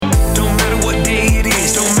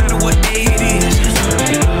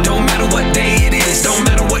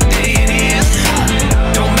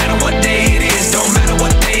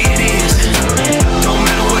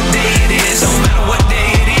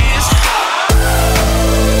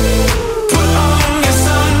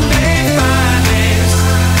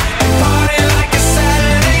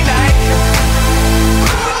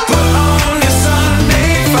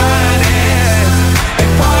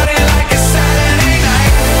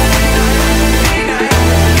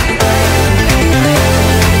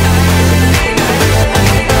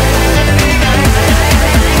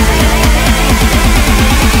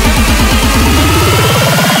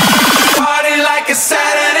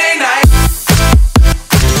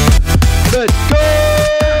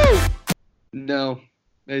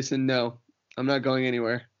Mason, no. I'm not going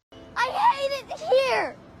anywhere. I hate it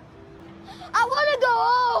here. I want to go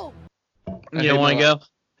home. You don't want to go?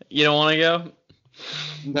 You don't want to go?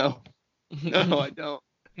 No. No, I don't.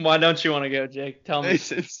 Why don't you want to go, Jake? Tell me.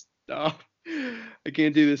 Mason, stop. I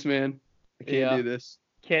can't do this, man. I can't do this.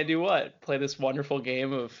 Can't do what? Play this wonderful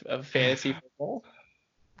game of fantasy football?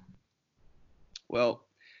 Well,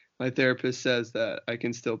 my therapist says that I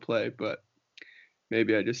can still play, but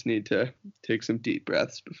maybe I just need to take some deep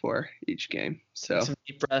breaths before each game. So some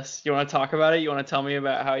deep breaths. You want to talk about it? You want to tell me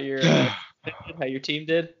about how your team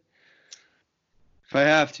did? If I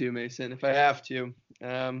have to, Mason, if I have to,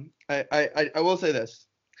 I will say this.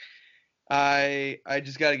 I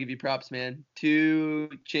just got to give you props, man.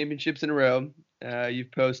 2 championships in a row.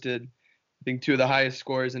 You've posted, I think, 2 of the highest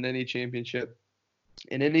scores in any championship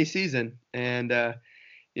in any season. And I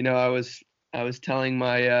was telling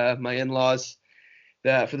my my in-laws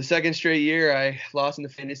that for the second straight year I lost in the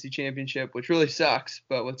fantasy championship, which really sucks.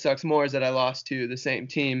 But what sucks more is that I lost to the same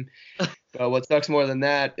team. But what sucks more than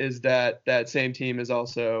that is that that same team is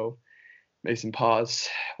also Mason Paz,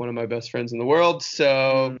 one of my best friends in the world.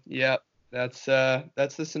 So yeah, that's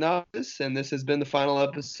the synopsis, and this has been the final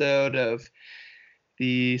episode of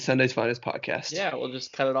the Sunday's Finest podcast. Yeah, we'll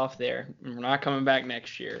just cut it off there. We're not coming back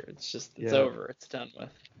next year. It's over. It's done with.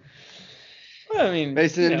 Well, I mean,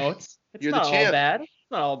 Mason, it's not all bad. It's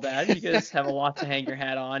not all bad. You guys have a lot to hang your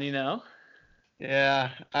hat on, Yeah,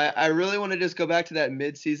 I really want to just go back to that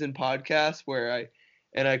mid-season podcast where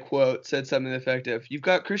I quote, said something effective. You've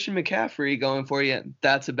got Christian McCaffrey going for you, and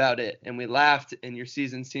that's about it. And we laughed, and your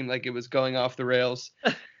season seemed like it was going off the rails.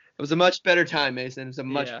 It was a much better time, Mason. It was a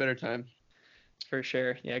much better time. For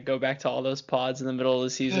sure. Yeah, go back to all those pods in the middle of the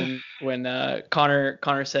season when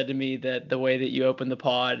Connor said to me that the way that you open the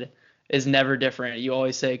pod is never different. You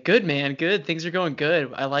always say, good, man, good. Things are going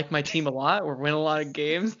good. I like my team a lot. We're winning a lot of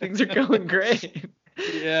games. Things are going great.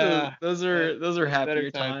 Yeah. Those are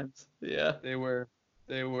happier times. Yeah. They were.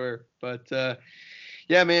 But,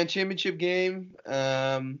 yeah, man, championship game.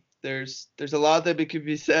 There's a lot that could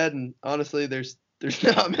be said, and honestly, there's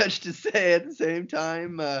not much to say at the same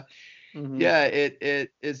time. Yeah,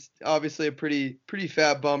 it is obviously a pretty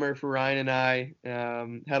fat bummer for Ryan and I.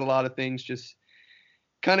 Had a lot of things just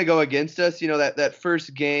kind of go against us. That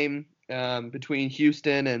first game between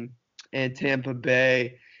Houston and Tampa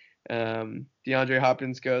Bay, DeAndre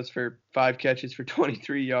Hopkins goes for 5 catches for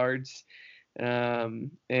 23 yards,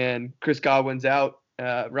 and Chris Godwin's out.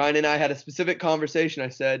 Ryan and I had a specific conversation. I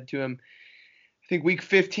said to him, I think week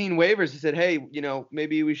 15 waivers, I said, hey,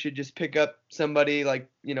 maybe we should just pick up somebody like,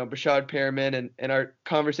 Brashad Perriman. And our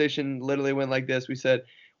conversation literally went like this. We said,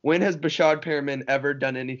 when has Brashad Perriman ever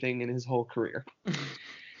done anything in his whole career?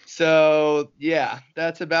 So, yeah,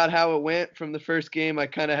 that's about how it went from the first game. I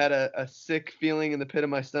kind of had a sick feeling in the pit of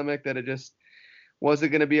my stomach that it just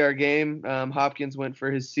wasn't going to be our game. Hopkins went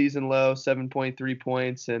for his season low, 7.3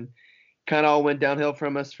 points, and kind of all went downhill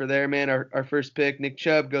from us for there, man. Our first pick, Nick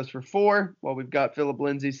Chubb, goes for 4, while we've got Phillip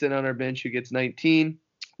Lindsay sitting on our bench who gets 19.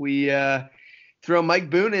 We throw Mike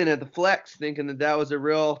Boone in at the flex, thinking that was a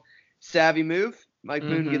real savvy move. Mike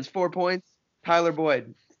Boone gets 4 points. Tyler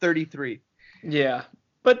Boyd, 33. Yeah.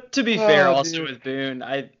 But to be fair, also with Boone,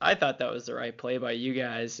 I thought that was the right play by you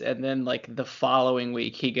guys. And then, the following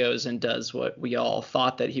week, he goes and does what we all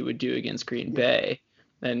thought that he would do against Green Bay.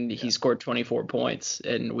 And he scored 24 points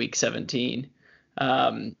in week 17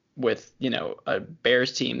 with, a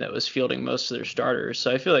Bears team that was fielding most of their starters.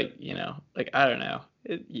 So I feel like, I don't know.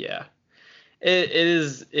 It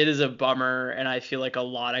is a bummer. And I feel like a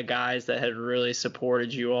lot of guys that had really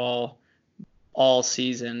supported you all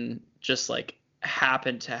season just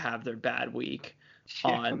happened to have their bad week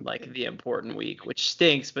on the important week, which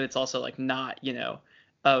stinks, but it's also not,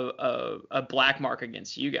 a black mark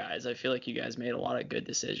against you guys. I feel like you guys made a lot of good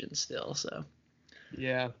decisions still. So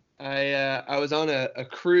yeah, I was on a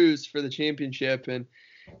cruise for the championship, and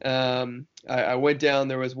I went down.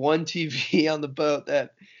 There was one TV on the boat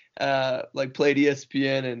that played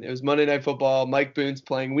ESPN, and it was Monday Night Football. Mike Boone's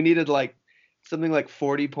playing. We needed something like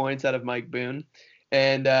 40 points out of Mike Boone.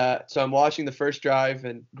 And so I'm watching the first drive,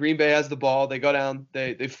 and Green Bay has the ball. They go down,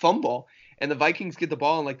 they fumble, and the Vikings get the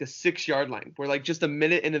ball on the 6-yard line. We're just a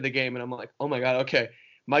minute into the game, and I'm like, oh my God, okay.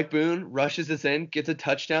 Mike Boone rushes us in, gets a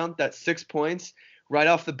touchdown. That's 6 points right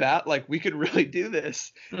off the bat. We could really do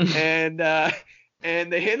this. And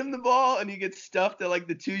they hand him the ball, and he gets stuffed at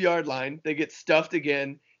the 2-yard line. They get stuffed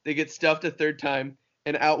again. They get stuffed a third time.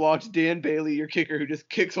 And out walks Dan Bailey, your kicker, who just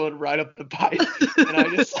kicks one right up the pipe. And I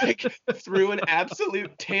just threw an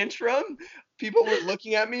absolute tantrum, people were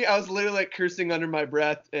looking at me, I was literally like cursing under my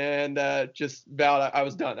breath and just about I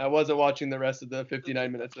was done. I wasn't watching the rest of the 59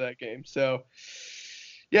 minutes of that game. So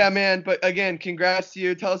yeah, man. But again, congrats to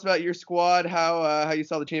you. Tell us about your squad, how you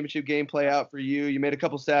saw the championship game play out for you. You made a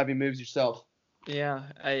couple savvy moves yourself. Yeah,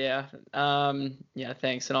 yeah,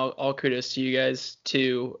 thanks, and all kudos to you guys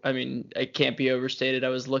too. I mean, it can't be overstated. I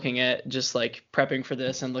was looking at just like prepping for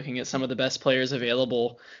this and looking at some of the best players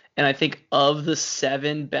available, and I think of the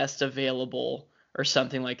 7 best available or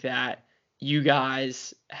something like that, you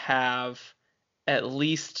guys have at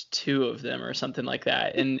least 2 of them or something like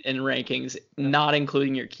that in rankings, not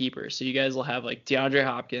including your keepers. So you guys will have like DeAndre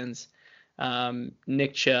Hopkins,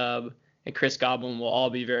 Nick Chubb, and Chris Godwin will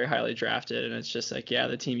all be very highly drafted. And it's just like, yeah,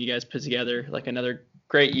 the team you guys put together, like another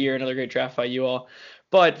great year, another great draft by you all.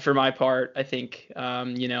 But for my part, I think,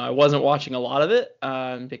 I wasn't watching a lot of it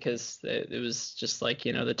because it was just like,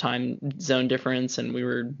 the time zone difference and we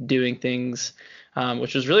were doing things,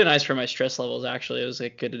 which was really nice for my stress levels. Actually, it was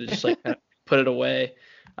like good to just like kind of put it away.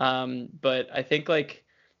 But I think like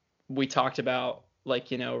we talked about, like,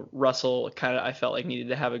 Russell kind of, I felt like needed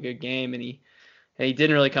to have a good game, and he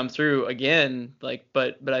didn't really come through again. Like,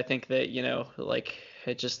 but I think that, like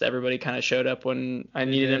it just, everybody kind of showed up when I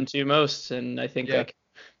needed him to most. And I think like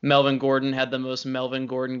Melvin Gordon had the most Melvin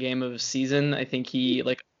Gordon game of the season. I think he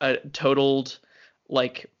like totaled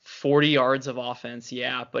like 40 yards of offense.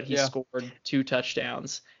 Yeah. But he scored 2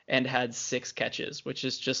 touchdowns and had 6 catches, which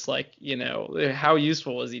is just like, how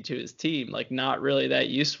useful was he to his team? Like, not really that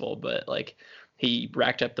useful, but like, he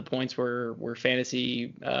racked up the points where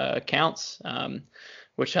fantasy counts,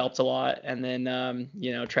 which helped a lot. And then,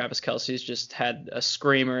 Travis Kelce's just had a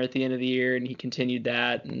screamer at the end of the year, and he continued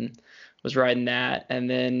that and was riding that. And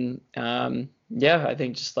then, I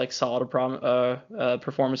think just like solid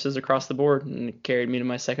performances across the board, and it carried me to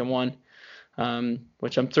my second one,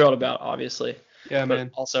 which I'm thrilled about, obviously. Yeah, but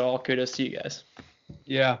man. Also, all kudos to you guys.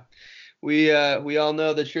 Yeah. We all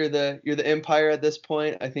know that you're the Empire at this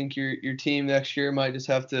point. I think your team next year might just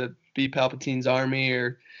have to be Palpatine's army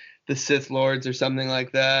or the Sith Lords or something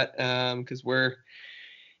like that. Because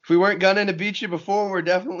if we weren't gunning to beat you before, we're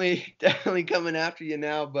definitely coming after you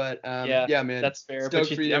now. But yeah, man, that's fair. Stoked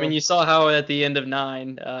But for you. I mean, you saw how at the end of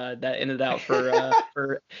 9 that ended out for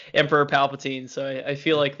for Emperor Palpatine. So I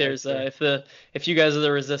feel like there's if you guys are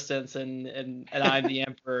the Resistance and I'm the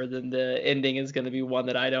Emperor, then the ending is going to be one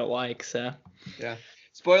that I don't like. So yeah.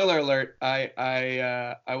 Spoiler alert.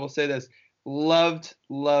 I will say this. Loved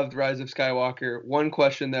Rise of Skywalker. One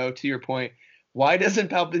question though, to your point. Why doesn't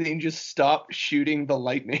Palpatine just stop shooting the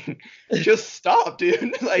lightning? Just stop,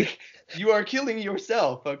 dude. Like, you are killing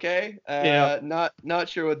yourself, okay? Not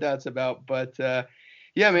sure what that's about, but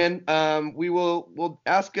yeah, man. We'll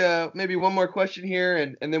ask maybe one more question here,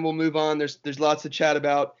 and then we'll move on. There's lots to chat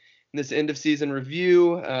about in this end of season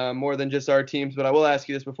review, more than just our teams. But I will ask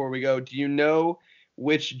you this before we go: do you know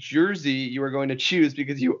which jersey you are going to choose,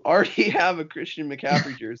 because you already have a Christian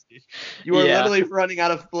McCaffrey jersey? You are literally running out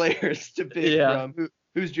of players to pick from.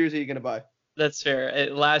 Whose jersey are you going to buy? That's fair.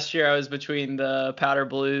 Last year I was between the powder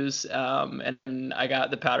blues, and I got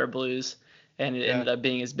the powder blues, and it ended up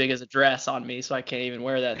being as big as a dress on me, so I can't even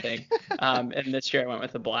wear that thing. And this year I went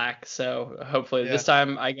with the black. So hopefully this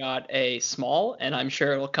time I got a small, and I'm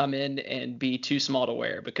sure it'll come in and be too small to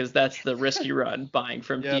wear, because that's the risk you run buying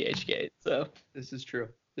from DHgate. So this is true.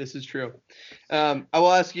 I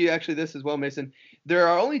will ask you actually this as well, Mason. There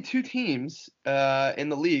are only 2 teams in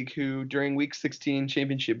the league who during week 16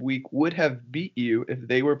 championship week would have beat you if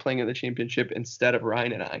they were playing in the championship instead of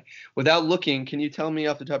Ryan and I. Without looking, can you tell me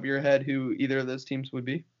off the top of your head who either of those teams would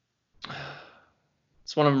be?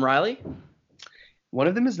 Is one of them Riley? One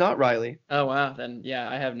of them is not Riley. Oh, wow. Then, yeah,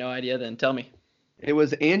 I have no idea then. Tell me. It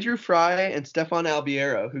was Andrew Fry and Stefan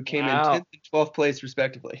Albiero, who came in 10th and 12th place,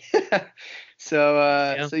 respectively.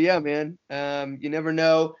 So yeah, man. You never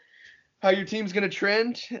know how your team's going to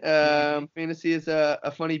trend. Fantasy is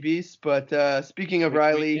a funny beast. But speaking of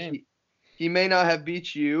Riley, he may not have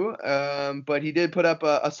beat you, but he did put up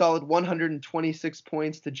a solid 126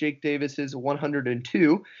 points to Jake Davis's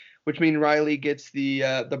 102, which means Riley gets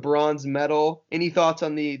the bronze medal. Any thoughts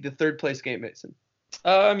on the third place game, Mason?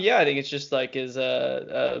 Yeah, I think it's just like it's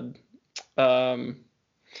a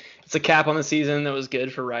cap on the season that was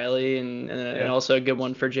good for Riley and also a good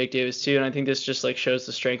one for Jake Davis too. And I think this just like shows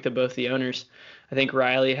the strength of both the owners. I think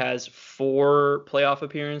Riley has 4 playoff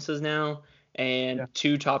appearances now and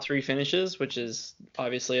 2 top 3 finishes, which is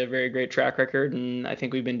obviously a very great track record. And I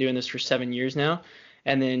think we've been doing this for 7 years now.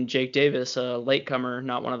 And then Jake Davis, a latecomer,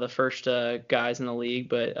 not one of the first guys in the league,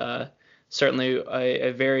 but certainly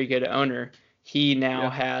a very good owner. he now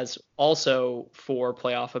has also 4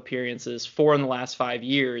 playoff appearances, 4 in the last 5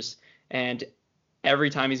 years, and every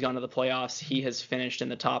time he's gone to the playoffs, he has finished in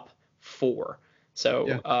the top 4.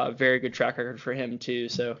 So very good track record for him too.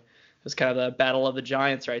 So it was kind of the battle of the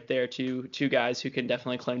giants right there. Two guys who can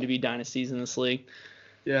definitely claim to be dynasties in this league.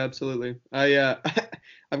 Yeah, absolutely.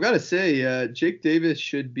 I've got to say, Jake Davis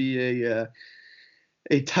should be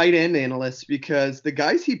a tight end analyst, because the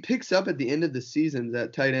guys he picks up at the end of the seasons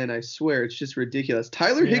at tight end, I swear, it's just ridiculous.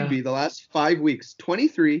 Tyler Higbee, the last 5 weeks,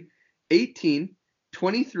 23, 18,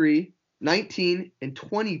 23, 19, and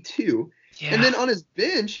 22. Yeah. And then on his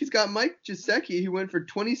bench, he's got Mike Gesicki, who went for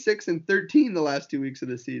 26 and 13 the last 2 weeks of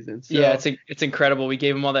the season. So, yeah, it's incredible. We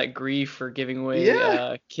gave him all that grief for giving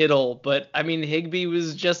away Kittle, but I mean, Higbee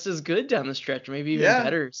was just as good down the stretch, maybe even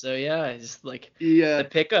better. So it's like the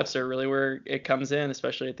pickups are really where it comes in,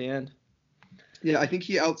 especially at the end. Yeah, I think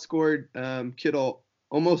he outscored Kittle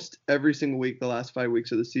almost every single week the last 5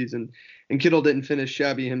 weeks of the season, and Kittle didn't finish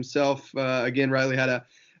shabby himself. Again, Riley had a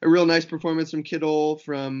real nice performance from Kittle,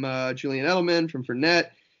 from Julian Edelman, from Fournette.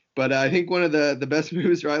 But I think one of the best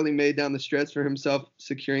moves Riley made down the stretch for himself,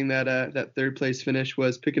 securing that third place finish,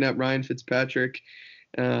 was picking up Ryan Fitzpatrick,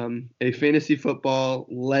 a fantasy football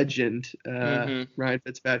legend, Ryan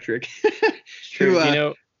Fitzpatrick.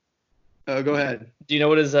 True. Oh, go ahead. Do you know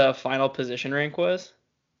what his final position rank was?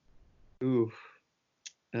 Ooh.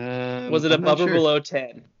 Was it above or below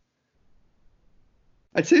 10?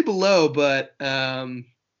 I'd say below, but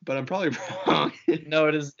I'm probably wrong. No,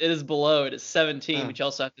 it is below. It is 17, but you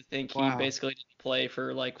also have to think he basically didn't play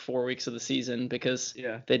for like 4 weeks of the season because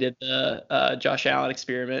they did the Josh Allen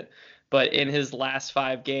experiment. But in his last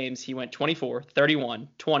 5 games, he went 24, 31,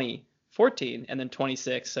 20, 14, and then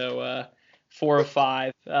 26. So 4 of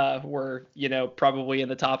 5 were, probably in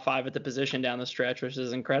the top 5 at the position down the stretch, which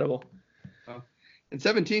is incredible. And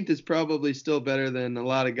 17th is probably still better than a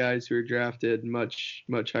lot of guys who are drafted much,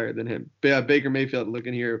 much higher than him. But yeah, Baker Mayfield,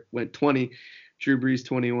 looking here, went 20, Drew Brees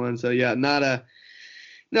 21. So yeah, not a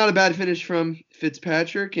bad finish from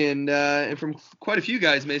Fitzpatrick, and from quite a few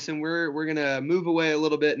guys, Mason. We're gonna move away a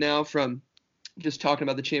little bit now from just talking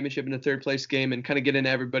about the championship and the third place game, and kind of get into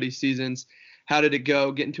everybody's seasons. How did it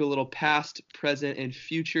go? Get into a little past, present, and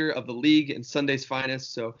future of the league and Sunday's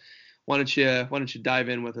finest. So why don't you dive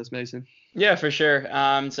in with us, Mason? Yeah, for sure.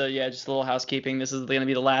 So just a little housekeeping. This is going to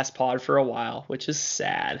be the last pod for a while, which is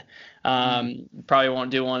sad. Probably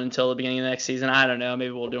won't do one until the beginning of the next season. I don't know.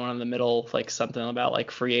 Maybe we'll do one in the middle, like something about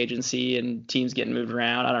like free agency and teams getting moved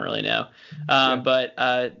around. I don't really know. But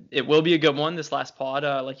it will be a good one, this last pod.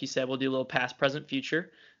 Like you said, we'll do a little past, present,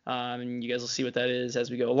 future. And you guys will see what that is as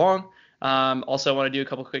we go along. Also, I want to do a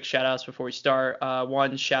couple quick shout outs before we start.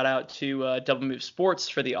 One shout out to Double Move Sports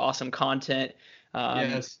for the awesome content.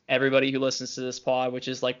 Everybody who listens to this pod, which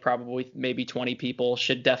is like probably maybe 20 people,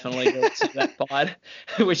 should definitely go to that pod,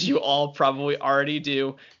 which you all probably already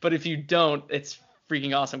do. But if you don't, it's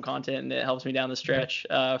freaking awesome content, and it helps me down the stretch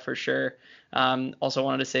for sure. Also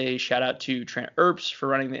wanted to say shout out to Trent Earps for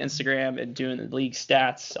running the Instagram and doing the league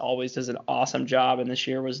stats. Always does an awesome job, and this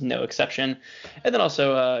year was no exception. And then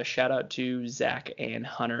also shout out to Zach and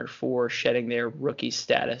Hunter for shedding their rookie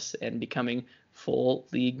status and becoming full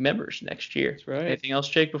league members next year. That's right. Anything else,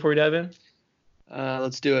 Jake, before we dive in?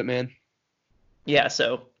 Let's do it, man. Yeah,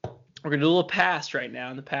 so we're going to do a little past right now.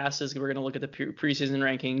 And the past is we're going to look at the preseason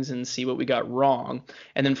rankings and see what we got wrong.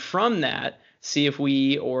 And then from that, see if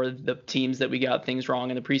we or the teams that we got things wrong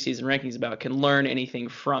in the preseason rankings about can learn anything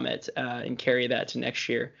from it and carry that to next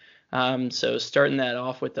year. So starting that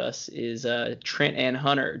off with us is Trent and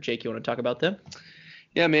Hunter. Jake, you want to talk about them?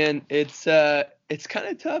 Yeah, man, it's kind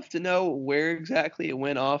of tough to know where exactly it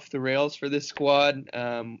went off the rails for this squad.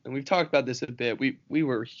 And we've talked about this a bit. We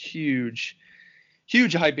were huge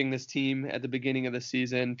hyping this team at the beginning of the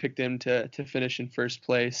season, picked them to finish in first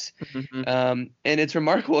place. And it's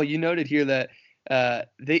remarkable. You noted here that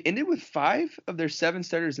they ended with 5 of their 7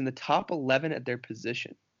 starters in the top 11 at their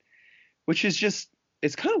position, which is just,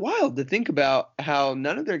 it's kind of wild to think about how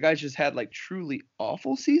none of their guys just had like truly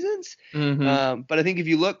awful seasons. But I think if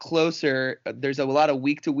you look closer, there's a lot of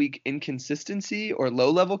week-to-week inconsistency or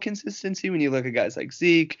low-level consistency when you look at guys like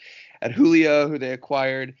Zeke, at Julio, who they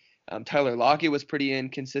acquired. Tyler Lockett was pretty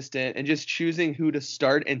inconsistent, and just choosing who to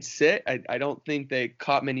start and sit. I don't think they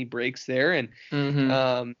caught many breaks there. And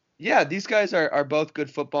these guys are both good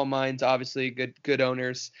football minds, obviously good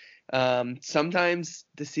owners. Sometimes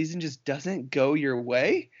the season just doesn't go your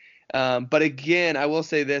way. But again, I will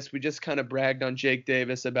say this, we just kind of bragged on Jake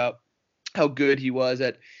Davis about how good he was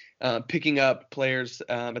at picking up players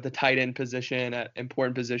at the tight end position, at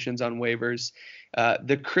important positions on waivers.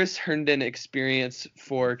 The Chris Herndon experience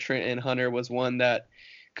for Trenton Hunter was one that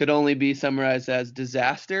could only be summarized as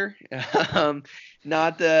disaster.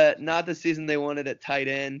 Not the season they wanted at tight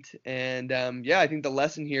end. And I think the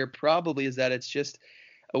lesson here probably is that it's just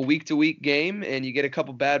a week-to-week game, and you get a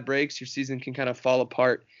couple bad breaks, your season can kind of fall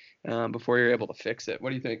apart before you're able to fix it.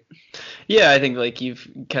 What do you think? Yeah, I think like you've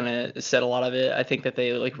kind of said a lot of it. I think that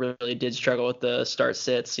they like really did struggle with the start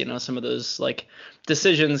sits. Some of those like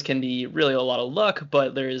decisions can be really a lot of luck,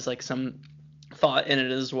 but there is like some thought in it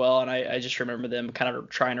as well. And I just remember them kind of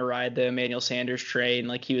trying to ride the Emmanuel Sanders train.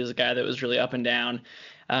 Like he was a guy that was really up and down.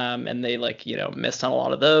 And they missed on a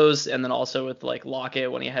lot of those. And then also with like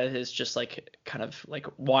Lockett, when he had his just like kind of like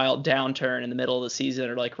wild downturn in the middle of the season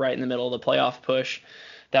or like right in the middle of the playoff push,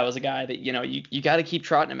 that was a guy that, you got to keep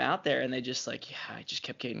trotting him out there. And they just I just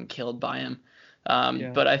kept getting killed by him.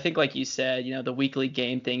 But I think, like you said, the weekly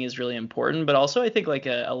game thing is really important. But also I think like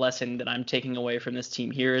a lesson that I'm taking away from this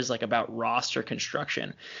team here is like about roster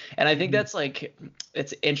construction. And I think that's like,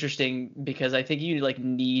 it's interesting because I think you like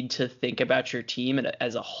need to think about your team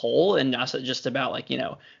as a whole and not just about like,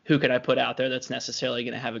 who can I put out there that's necessarily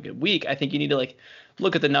going to have a good week. I think you need to like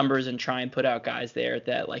look at the numbers and try and put out guys there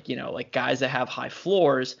that like, like guys that have high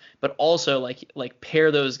floors, but also like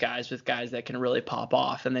pair those guys with guys that can really pop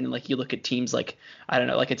off. And then like you look at teams like, I don't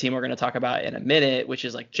know, like a team we're going to talk about in a minute, which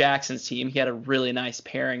is like Jackson's team. He had a really nice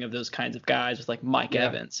pairing of those kinds of guys with like Mike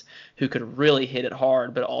Evans, who could really hit it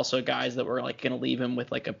hard, but also guys that were like going to leave him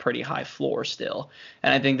with like a pretty high floor still.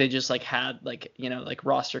 And I think they just like had like, like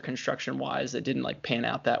roster construction wise, it didn't like pan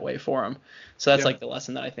out that way for him. So that's like the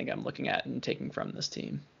lesson that I think I'm looking at and taking from this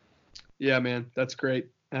team. Yeah, man, that's great.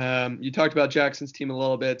 You talked about Jackson's team a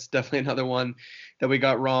little bit. It's definitely another one that we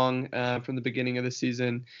got wrong from the beginning of the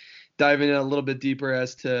season. Diving in a little bit deeper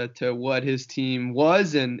as to what his team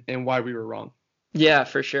was and why we were wrong. Yeah,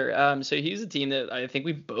 for sure. So he's a team that I think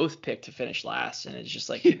we both picked to finish last, and it's just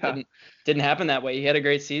like it didn't happen that way. He had a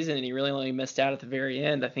great season, and he really only missed out at the very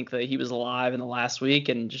end. I think that he was alive in the last week,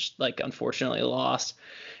 and just like unfortunately lost.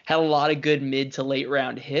 Had a lot of good mid to late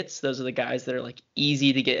round hits. Those are the guys that are like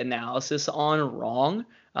easy to get analysis on wrong.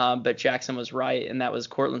 But Jackson was right, and that was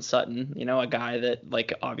Cortland Sutton, a guy that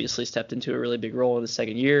like obviously stepped into a really big role in the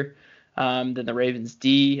second year. Then the Ravens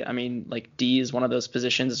D. I mean, like D is one of those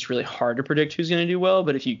positions. It's really hard to predict who's going to do well,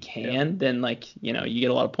 but if you can, then like, you get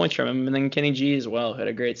a lot of points from him. And then Kenny G as well, who had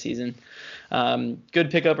a great season. Good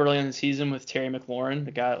pickup early in the season with Terry McLaurin,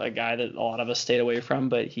 a guy that a lot of us stayed away from,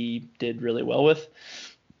 but he did really well with.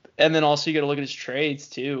 And then also you got to look at his trades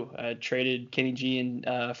too. Traded Kenny G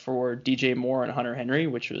for DJ Moore and Hunter Henry,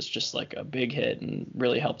 which was just like a big hit and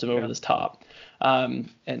really helped him over the top.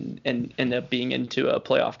 And ended up being into a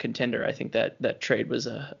playoff contender. I think that trade was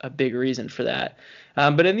a big reason for that.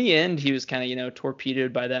 But in the end, he was kind of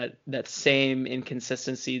torpedoed by that same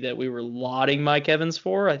inconsistency that we were lauding Mike Evans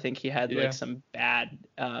for. I think he had like some bad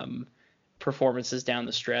performances down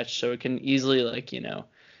the stretch, so it can easily like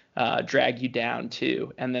drag you down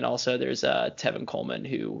too. And then also there's Tevin Coleman,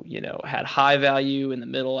 who had high value in the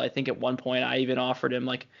middle. I think at one point I even offered him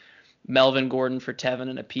like Melvin Gordon for Tevin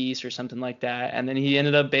in a piece or something like that, and then he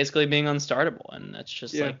ended up basically being unstartable. And that's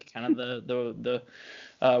just like kind of the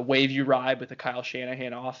wave you ride with the Kyle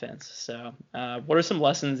Shanahan offense. So what are some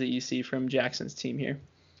lessons that you see from Jackson's team here?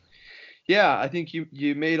 Yeah, I think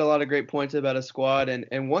you made a lot of great points about a squad,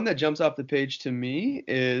 and one that jumps off the page to me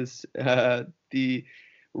is the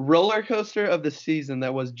roller coaster of the season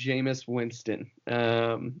that was Jameis Winston.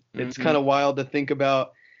 It's kind of wild to think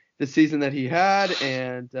about the season that he had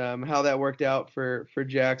and how that worked out for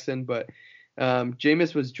Jackson. But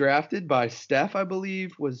Jameis was drafted by Steph, I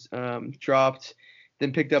believe, was dropped,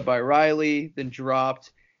 then picked up by Riley, then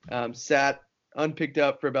dropped, sat unpicked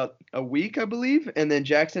up for about a week, I believe, and then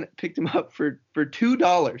Jackson picked him up for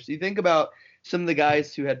 $2. You think about some of the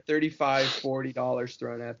guys who had $35, $40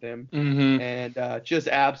 thrown at them, and just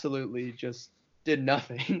absolutely just did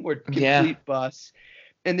nothing. Were complete busts.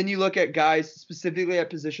 And then you look at guys specifically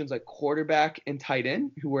at positions like quarterback and tight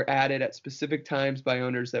end who were added at specific times by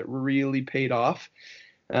owners that really paid off.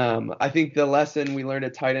 I think the lesson we learned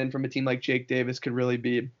at tight end from a team like Jake Davis could really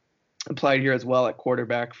be applied here as well at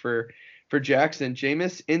quarterback for Jackson.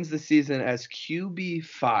 Jameis ends the season as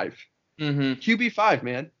QB5. QB5,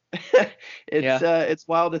 man. It's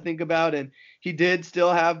wild to think about, and he did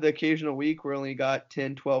still have the occasional week where he only got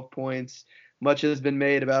 10, 12 points. Much has been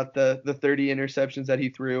made about the 30 interceptions that he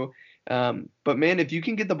threw. But man, if you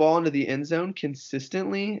can get the ball into the end zone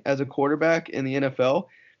consistently as a quarterback in the NFL,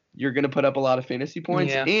 you're going to put up a lot of fantasy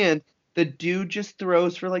points. And the dude just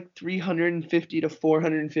throws for like 350 to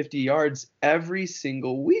 450 yards every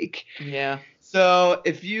single week. Yeah. So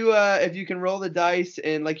if you can roll the dice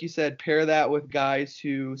and, like you said, pair that with guys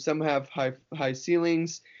who some have high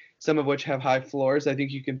ceilings, some of which have high floors, I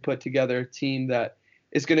think you can put together a team that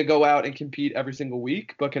is going to go out and compete every single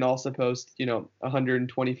week, but can also post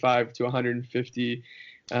 125 to 150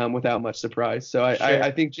 without much surprise. So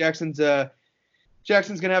I think Jackson's going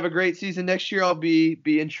to have a great season next year. I'll be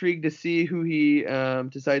intrigued to see who he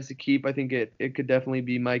decides to keep. I think it could definitely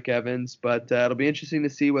be Mike Evans, but it'll be interesting to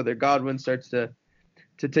see whether Godwin starts to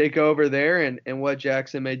take over there and what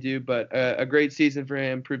Jackson may do. But a great season for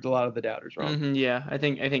him, proved a lot of the doubters wrong. Mm-hmm, yeah, I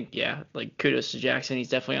think yeah, like kudos to Jackson. He's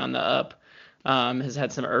definitely on the up. Has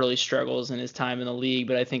had some early struggles in his time in the league,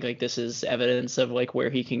 but I think like this is evidence of like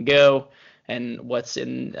where he can go and what's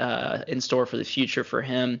in store for the future for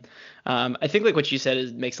him. I think like what you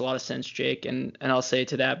said makes a lot of sense, Jake, and I'll say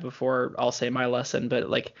to that before I'll say my lesson,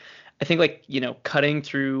 but like I think like cutting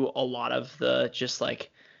through a lot of the just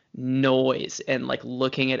like noise and like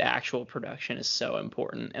looking at actual production is so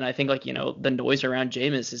important. And I think like the noise around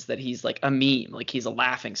Jameis is that he's like a meme, like he's a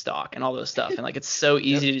laughing stock and all those stuff, and like it's so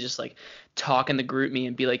easy to just like talk in the group me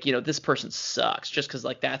and be like this person sucks just because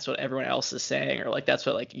like that's what everyone else is saying, or like that's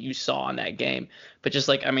what like you saw in that game. But just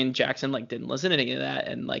like Jackson like didn't listen to any of that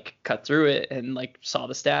and like cut through it and like saw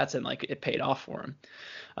the stats and like it paid off for him.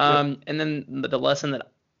 And then the lesson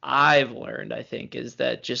that I've learned, I think, is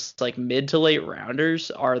that just like mid to late rounders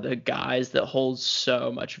are the guys that hold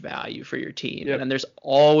so much value for your team. And there's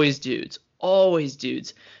always dudes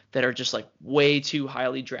that are just like way too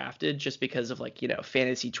highly drafted just because of like,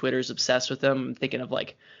 fantasy Twitter's obsessed with them. I'm thinking of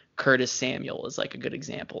like Curtis Samuel is like a good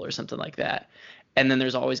example or something like that. And then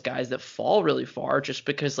there's always guys that fall really far just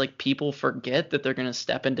because like people forget that they're going to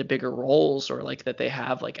step into bigger roles or like that they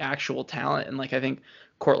have like actual talent. And like I think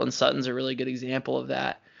Cortland Sutton's a really good example of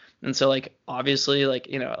that. And so like obviously like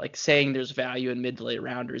like saying there's value in mid to late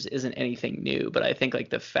rounders isn't anything new, but I think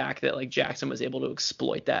like the fact that like Jackson was able to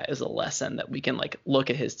exploit that is a lesson that we can like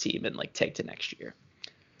look at his team and like take to next year.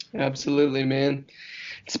 Absolutely, man.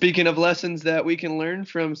 Speaking of lessons that we can learn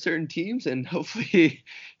from certain teams and hopefully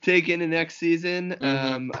take into next season,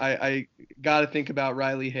 I got to think about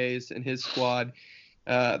Riley Hayes and his squad.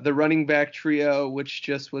 The running back trio, which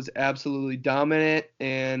just was absolutely dominant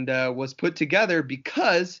and was put together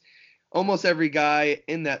because almost every guy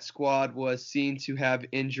in that squad was seen to have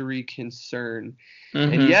injury concern.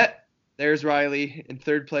 And yet there's Riley in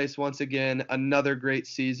third place once again, another great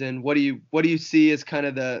season. What do you see as kind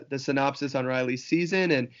of the synopsis on Riley's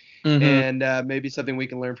season and maybe something we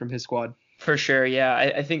can learn from his squad? For sure, yeah.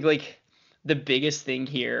 I think like the biggest thing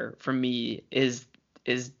here for me is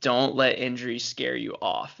don't let injuries scare you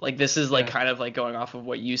off. Like this is like kind of like going off of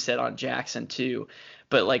what you said on Jackson too.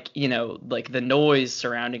 But like, like the noise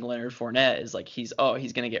surrounding Leonard Fournette is like he's going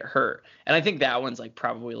to get hurt. And I think that one's like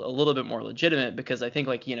probably a little bit more legitimate because I think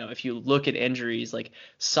like, if you look at injuries, like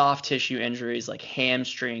soft tissue injuries, like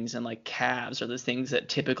hamstrings and like calves are the things that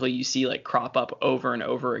typically you see like crop up over and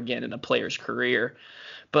over again in a player's career.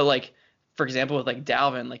 But like, for example, with like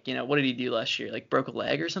Dalvin, like, what did he do last year? Like broke a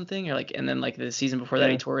leg or something, or like, and then like the season before that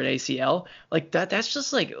he tore an ACL. Like that's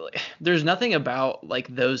just like, there's nothing about like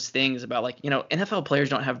those things about like, NFL players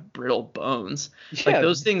don't have brittle bones. Like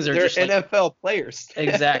those things are just NFL like, players.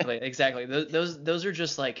 Exactly. Those are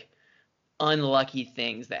just like unlucky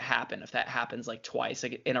things that happen if that happens like twice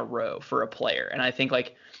like in a row for a player. And I think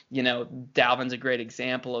like, Dalvin's a great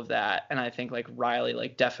example of that. And I think like Riley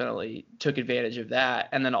like definitely took advantage of that.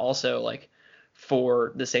 And then also like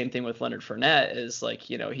for the same thing with Leonard Fournette is like,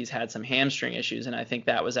 he's had some hamstring issues. And I think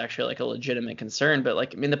that was actually like a legitimate concern. But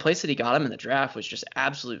like, I mean, the place that he got him in the draft was just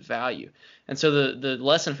absolute value. And so the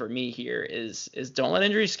lesson for me here is don't let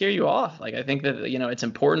injuries scare you off. Like, I think that, it's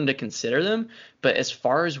important to consider them. But as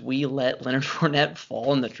far as we let Leonard Fournette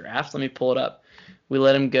fall in the draft, let me pull it up. We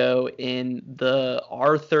let him go in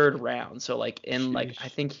our third round. So like in like, I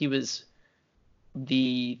think he was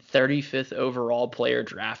the 35th overall player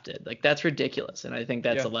drafted. Like that's ridiculous. And I think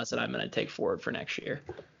that's a lesson I'm going to take forward for next year.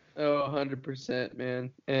 Oh, 100%,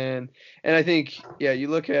 man. And I think, you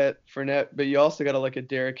look at Fournette, but you also got to look at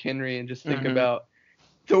Derrick Henry and just think about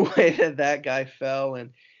the way that guy fell.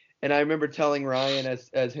 And I remember telling Ryan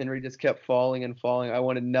as Henry just kept falling and falling, I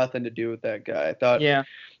wanted nothing to do with that guy. I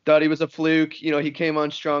thought he was a fluke. He came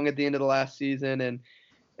on strong at the end of the last season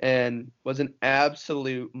and was an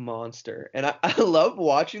absolute monster. And I love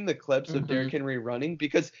watching the clips of Derrick Henry running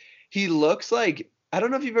because he looks like, I don't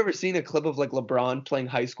know if you've ever seen a clip of like LeBron playing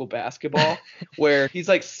high school basketball where he's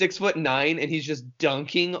like 6'9" and he's just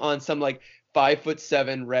dunking on some like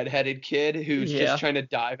 5'7" redheaded kid who's Yeah. just trying to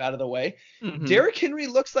dive out of the way. Mm-hmm. Derrick Henry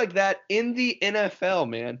looks like that in the NFL,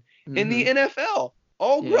 man. In the NFL.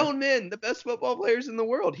 All grown men, the best football players in the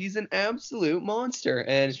world. He's an absolute monster.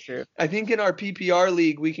 And I think in our PPR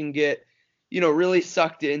league, we can get, really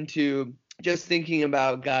sucked into just thinking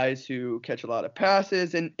about guys who catch a lot of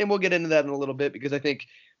passes. And we'll get into that in a little bit because I think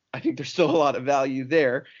there's still a lot of value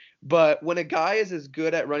there. But when a guy is as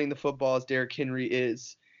good at running the football as Derrick Henry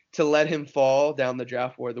is, to let him fall down the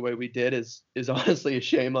draft board the way we did is honestly a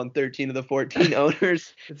shame on 13 of the 14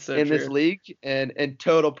 owners this league. And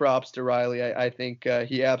total props to Riley. I think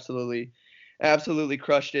he absolutely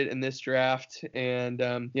crushed it in this draft. And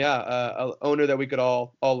an owner that we could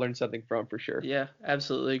all learn something from for sure. Yeah,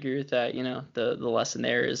 absolutely agree with that. The lesson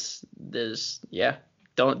there is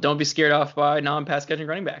don't be scared off by non-pass catching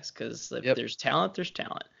running backs because if there's talent, there's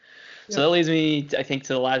talent. So that leads me, I think,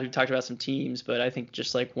 to the last. We've talked about some teams, but I think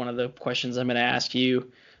just like one of the questions I'm going to ask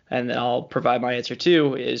you, and then I'll provide my answer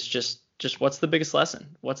too, is just what's the biggest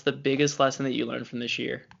lesson? What's the biggest lesson that you learned from this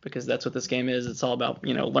year? Because that's what this game is. It's all about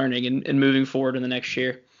learning and moving forward in the next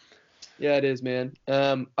year. Yeah, it is, man.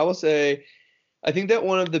 I will say, I think that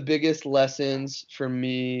one of the biggest lessons for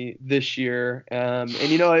me this year, I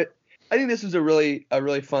think this was a really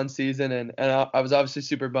fun season, and I was obviously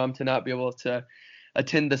super bummed to not be able to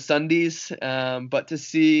attend the Sundays, but to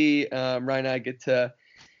see Ryan and I get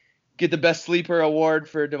the best sleeper award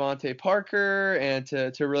for Devontae Parker and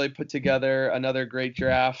to really put together another great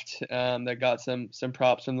draft that got some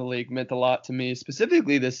props from the league meant a lot to me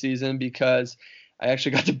specifically this season because I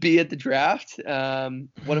actually got to be at the draft. One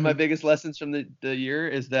of my biggest lessons from the year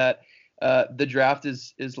is that the draft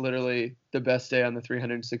is literally the best day on the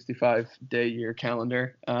 365-day year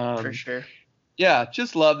calendar. For sure. Yeah,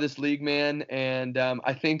 just love this league, man. And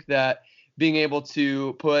I think that being able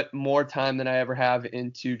to put more time than I ever have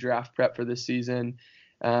into draft prep for this season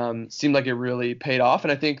seemed like it really paid off.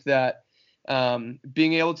 And I think that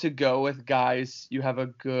being able to go with guys you have a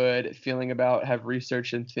good feeling about, have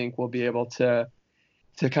researched, and think will be able to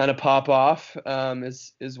kind of pop off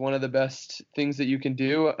is one of the best things that you can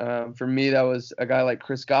do. For me, that was a guy like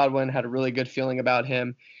Chris Godwin, had a really good feeling about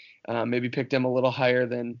him. Maybe picked him a little higher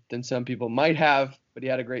than some people might have, but he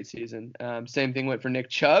had a great season. Same thing went for Nick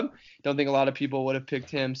Chubb. Don't think a lot of people would have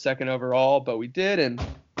picked him second overall, but we did, and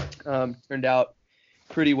turned out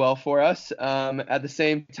pretty well for us. At the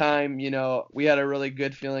same time, we had a really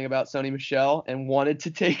good feeling about Sony Michel and wanted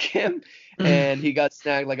to take him, and he got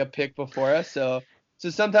snagged like a pick before us. So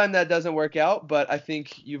sometimes that doesn't work out, but I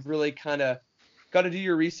think you've really kind of got to do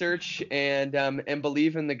your research and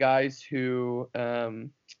believe in the guys who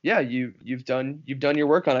you've done your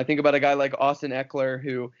work on. I think about a guy like Austin Eckler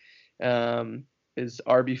who is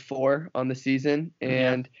RB4 on the season,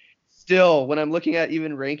 and still when I'm looking at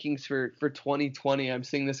even rankings for 2020, I'm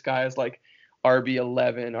seeing this guy as like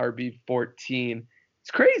RB11, RB14.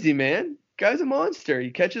 It's crazy, man. Guy's a monster. He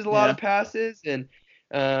catches a lot of passes, and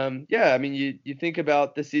I mean you think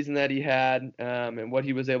about the season that he had and what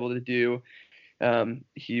he was able to do.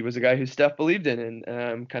 He was a guy who Steph believed in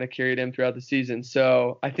and kind of carried him throughout the season.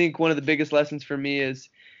 So I think one of the biggest lessons for me is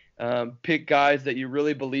pick guys that you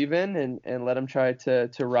really believe in and let them try to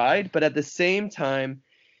ride. But at the same time,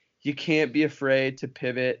 you can't be afraid to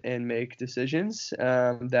pivot and make decisions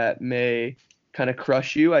that may kind of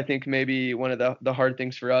crush you. I think maybe one of the hard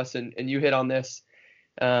things for us, and you hit on this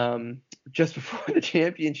just before the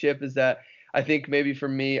championship, is that I think maybe for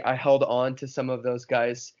me, I held on to some of those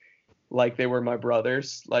guys like they were my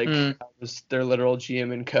brothers, like I was their literal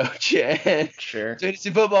GM and coach. And sure. Fantasy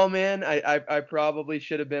football, man, I probably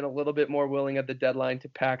should have been a little bit more willing at the deadline to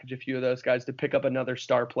package a few of those guys to pick up another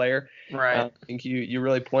star player. Right. I think you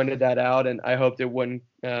really pointed that out, and I hoped it wouldn't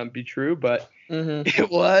be true, but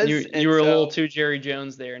it was. You were a little too Jerry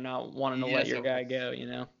Jones there, not wanting to let your guy go,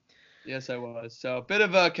 Yes, I was. So a bit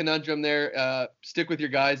of a conundrum there. Stick with your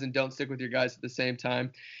guys and don't stick with your guys at the same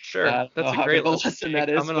time. Sure, that's a great lesson. That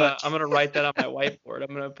is. I'm gonna write that on my whiteboard.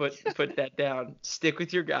 I'm gonna put that down. Stick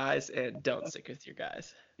with your guys and don't stick with your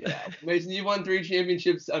guys. Yeah, Mason, you won 3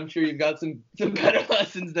 championships. I'm sure you've got some better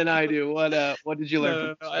lessons than I do. What did you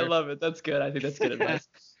learn? No, I love it. That's good. I think that's good advice.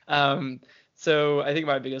 So I think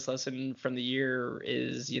my biggest lesson from the year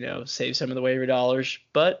is save some of the waiver dollars,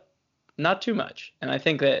 but not too much. And I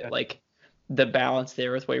think that the balance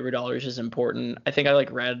there with waiver dollars is important. I think I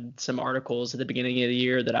read some articles at the beginning of the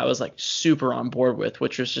year that I was super on board with,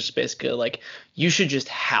 which was just basically you should just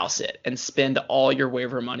house it and spend all your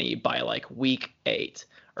waiver money by week 8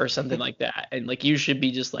 or something like that. And you should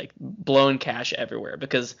be just blowing cash everywhere,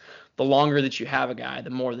 because the longer that you have a guy, the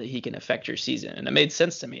more that he can affect your season. And it made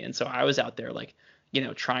sense to me. And so I was out there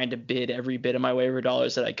trying to bid every bit of my waiver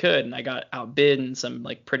dollars that I could, and I got outbid in some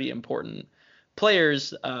like pretty important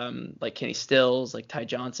players, like Kenny Stills, like Ty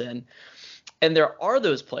Johnson. And there are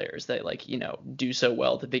those players that do so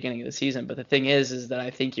well at the beginning of the season. But the thing is that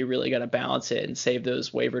I think you really got to balance it and save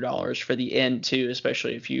those waiver dollars for the end too,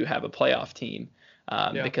 especially if you have a playoff team.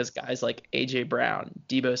 Because guys like AJ Brown,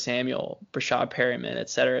 Deebo Samuel, Brashad Perryman, et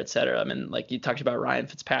cetera. I mean, like you talked about Ryan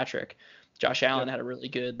Fitzpatrick, Josh Allen had a really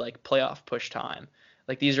good like playoff push time.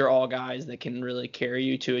 Like these are all guys that can really carry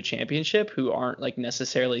you to a championship who aren't like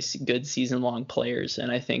necessarily good season long players.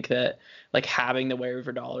 And I think that like having the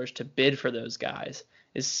waiver dollars to bid for those guys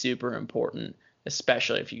is super important,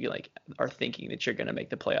 especially if you like are thinking that you're going to make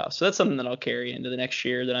the playoffs. So that's something that I'll carry into the next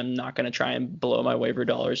year, that I'm not going to try and blow my waiver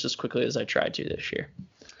dollars as quickly as I tried to this year.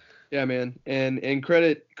 Yeah, man. And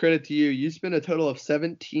credit to you. You spent a total of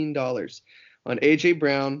 $17 on AJ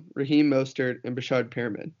Brown, Raheem Mostert, and Brashad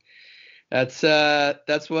Perriman. That's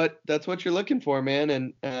what you're looking for, man.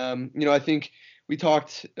 And I think we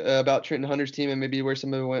talked about Trenton Hunter's team and maybe where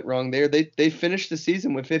some of it went wrong there. They finished the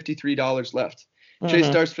season with $53 left. Chase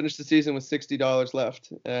Starks finished the season with $60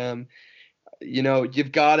 left.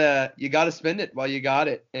 You've gotta spend it while you got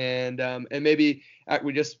it. And maybe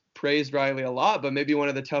we just praised Riley a lot, but maybe one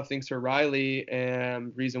of the tough things for Riley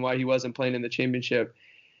and reason why he wasn't playing in the championship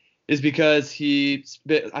is because he,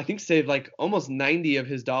 I think, saved like almost 90 of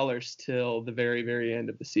his dollars till the very, very end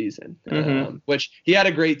of the season, which he had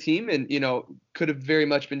a great team and, could have very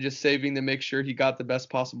much been just saving to make sure he got the best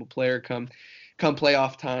possible player come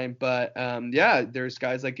playoff time. But there's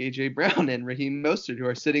guys like AJ Brown and Raheem Mostert who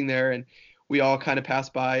are sitting there, and we all kind of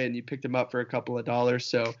passed by and you picked them up for a couple of dollars.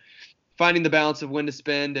 So finding the balance of when to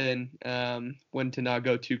spend and when to not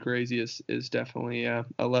go too crazy is definitely a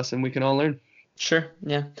lesson we can all learn. Sure.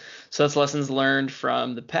 Yeah. So that's lessons learned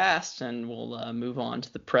from the past, and we'll move on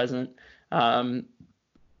to the present.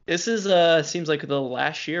 This is seems like the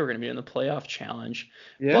last year we're going to be in the playoff challenge.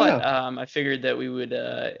 Yeah. But I figured that we would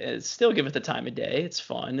still give it the time of day. It's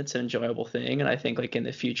fun. It's an enjoyable thing. And I think like in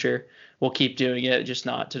the future, we'll keep doing it, just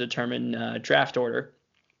not to determine draft order.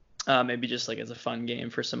 Maybe just like as a fun game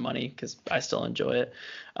for some money, because I still enjoy it.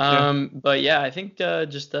 But yeah, I think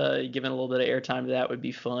just giving a little bit of airtime to that would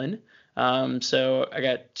be fun. So I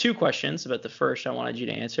got two questions, but the first I wanted you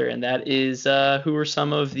to answer, and that is who are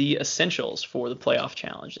some of the essentials for the playoff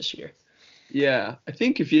challenge this year? Yeah, I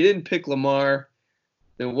think if you didn't pick Lamar,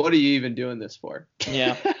 then what are you even doing this for?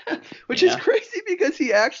 Yeah. Which is crazy because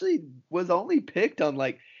he actually was only picked on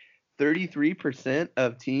like 33%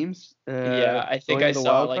 of teams. I think I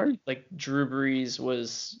saw like Drew Brees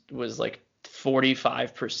was like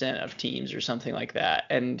 45% of teams or something like that,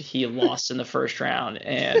 and he lost in the first round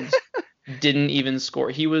and didn't even score.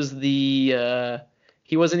 He was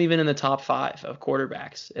he wasn't even in the top 5 of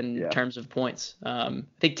quarterbacks in terms of points. I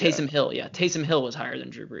think Taysom Hill was higher than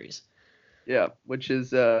Drew Brees. Yeah, which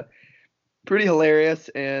is pretty hilarious.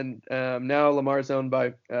 And now Lamar's owned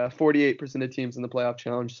by 48% of teams in the playoff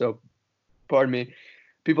challenge. So, pardon me,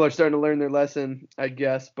 people are starting to learn their lesson, I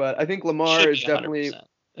guess. But I think Lamar is definitely.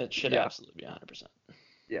 It should absolutely be 100%.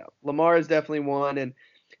 Yeah, Lamar is definitely one,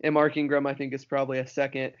 and Mark Ingram I think is probably a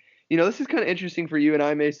second. This is kind of interesting for you and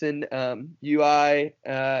I, Mason. UI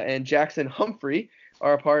and Jackson Humphrey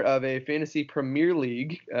are a part of a Fantasy Premier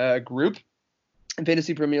League group. And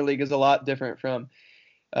Fantasy Premier League is a lot different from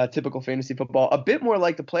typical fantasy football. A bit more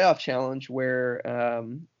like the playoff challenge where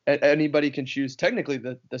anybody can choose technically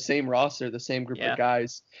the same roster, the same group of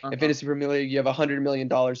guys. In Fantasy Premier League, you have $100 million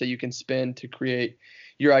that you can spend to create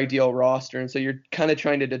your ideal roster. And so you're kind of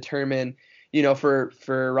trying to determine,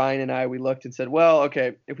 for Ryan and I, we looked and said, well,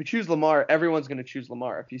 okay, if we choose Lamar, everyone's going to choose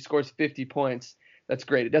Lamar. If he scores 50 points, that's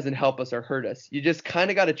great. It doesn't help us or hurt us. You just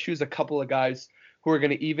kind of got to choose a couple of guys who are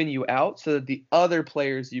going to even you out so that the other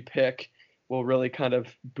players you pick will really kind of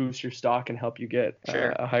boost your stock and help you get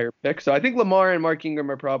a higher pick. So I think Lamar and Mark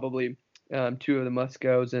Ingram are probably two of the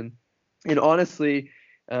must-goes. And honestly,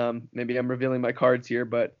 maybe I'm revealing my cards here,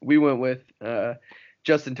 but we went with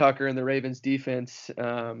Justin Tucker and the Ravens defense as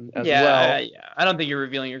well. Yeah, I don't think you're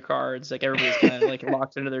revealing your cards. Like everybody's kind of like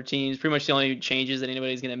locked into their teams. Pretty much the only changes that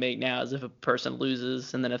anybody's going to make now is if a person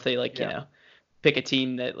loses, and then if they pick a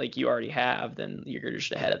team that like you already have, then you're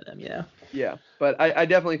just ahead of them, Yeah, but I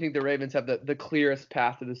definitely think the Ravens have the clearest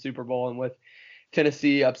path to the Super Bowl, and with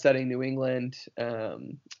Tennessee upsetting New England,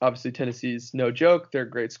 obviously Tennessee's no joke. They're a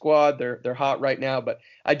great squad. They're hot right now, but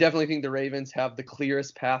I definitely think the Ravens have the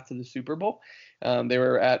clearest path to the Super Bowl. They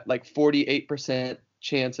were at like 48%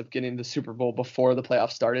 chance of getting the Super Bowl before the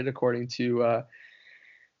playoffs started, according to a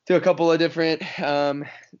couple of different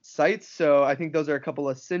sites. So I think those are a couple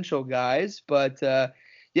of essential guys. But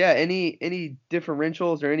yeah, any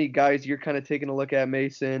differentials or any guys you're kind of taking a look at,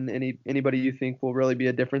 Mason? Anybody you think will really be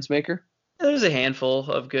a difference maker? There's a handful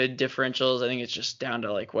of good differentials. I think it's just down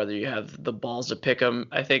to like whether you have the balls to pick them.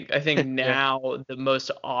 I think Yeah, now the most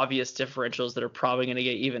obvious differentials that are probably going to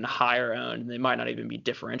get even higher owned, and they might not even be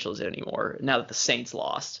differentials anymore now that the Saints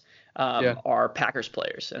lost, yeah, are Packers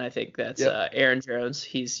players. And I think that's yep, Aaron Jones.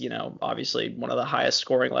 He's, obviously one of the highest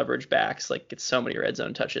scoring leverage backs, like gets so many red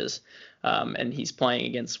zone touches. And he's playing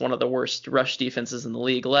against one of the worst rush defenses in the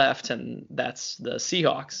league left, and that's the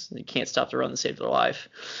Seahawks. They can't stop the run to save their life.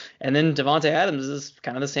 And then Devontae Adams is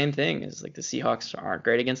kind of the same thing. Is like the Seahawks aren't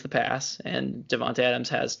great against the pass, and Devontae Adams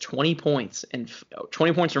has 20 points and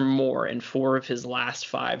 20 points or more in 4 of his last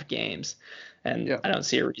 5 games. And yeah, I don't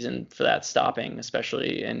see a reason for that stopping,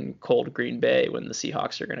 especially in cold Green Bay when the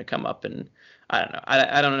Seahawks are going to come up and I don't know.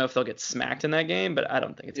 I don't know if they'll get smacked in that game, but I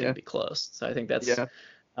don't think it's going yeah, to be close. So I think that's yeah.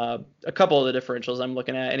 a couple of the differentials I'm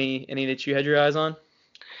looking at. Any that you had your eyes on?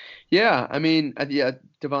 Yeah, I mean, yeah,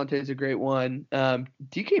 Devontae's a great one.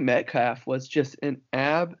 DK Metcalf was just an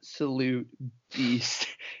absolute beast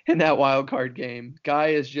in that wild card game. Guy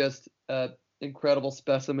is just an incredible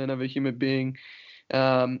specimen of a human being.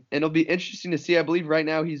 And it'll be interesting to see. I believe right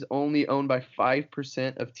now he's only owned by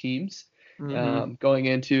 5% of teams Mm-hmm. going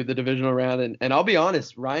into the divisional round. And I'll be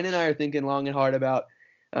honest, Ryan and I are thinking long and hard about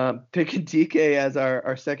picking DK as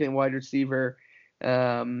our second wide receiver.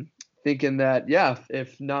 Thinking that, yeah,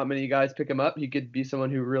 if not many guys pick him up, he could be someone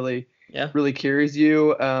who really, Yeah. really carries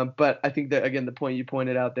you. But I think that, again, the point you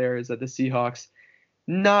pointed out there is that the Seahawks,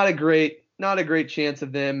 not a great chance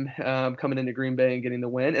of them coming into Green Bay and getting the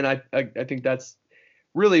win. And I think that's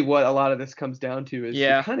really what a lot of this comes down to is you're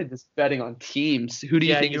Yeah. kind of just betting on teams. Who do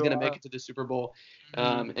you Yeah, think is you going to are. make it to the Super Bowl,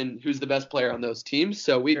 Mm-hmm. and who's the best player on those teams?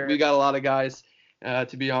 So we Sure. got a lot of guys,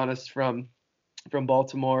 to be honest, from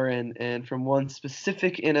Baltimore and from one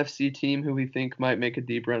specific NFC team who we think might make a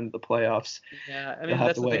deep run to the playoffs. Yeah, I You'll mean have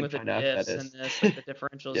that's to the wait thing and with the find out who that diffs and is. this, like the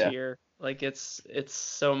differentials Yeah, here. Like it's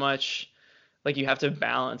so much like you have to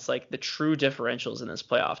balance like the true differentials in this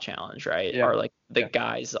playoff challenge, right? yeah, Are like the yeah,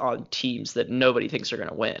 guys on teams that nobody thinks are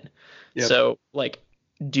gonna win. yep, So like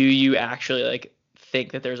do you actually like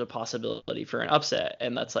think that there's a possibility for an upset?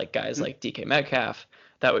 And that's like guys mhm, like DK Metcalf.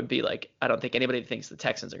 That would be like I don't think anybody thinks the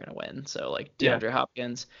Texans are gonna win. So like yeah, DeAndre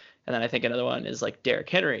Hopkins. And then I think another one is like Derrick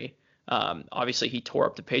Henry. Obviously, he tore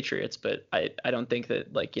up the Patriots, but I don't think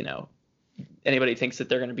that like anybody thinks that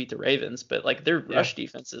they're going to beat the Ravens. But like their yeah, rush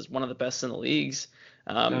defense is one of the best in the leagues,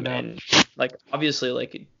 no doubt. and like obviously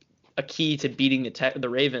like a key to beating the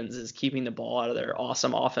Ravens is keeping the ball out of their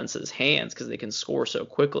awesome offense's hands because they can score so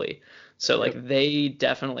quickly. So Yep, like they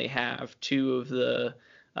definitely have 2 of the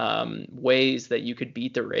ways that you could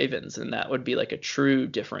beat the Ravens, and that would be like a true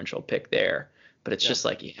differential pick there. But it's yeah, just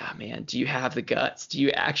like, yeah, man, do you have the guts? Do you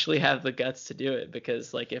actually have the guts to do it?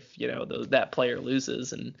 Because like if that player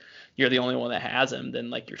loses and you're the only one that has him, then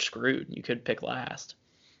like you're screwed. You could pick last.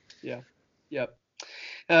 yeah, yep.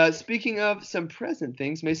 Speaking of some present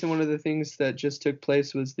things, Mason, one of the things that just took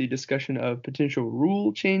place was the discussion of potential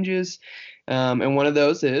rule changes. And one of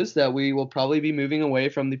those is that we will probably be moving away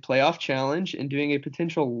from the playoff challenge and doing a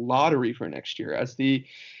potential lottery for next year. As the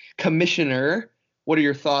commissioner, what are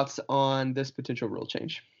your thoughts on this potential rule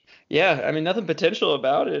change? Yeah, I mean nothing potential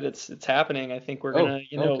about it. It's happening. I think we're Oh, gonna,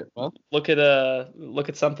 okay. Well, look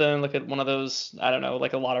at something, look at one of those, I don't know,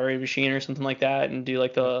 like a lottery machine or something like that, and do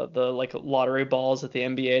like yeah, the like lottery balls that the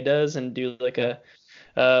NBA does, and do like yeah,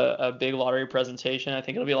 a big lottery presentation. I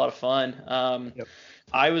think it'll be a lot of fun. yep,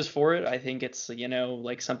 I was for it. I think it's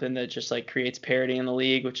like something that just like creates parity in the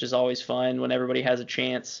league, which is always fun when everybody has a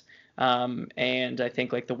chance. And I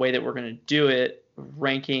think like the way that we're gonna do it,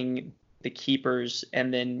 ranking the keepers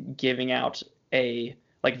and then giving out a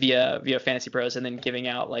like via Fantasy Pros and then giving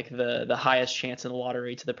out like the highest chance in the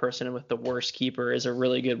lottery to the person with the worst keeper is a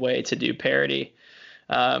really good way to do parity.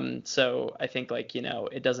 So I think like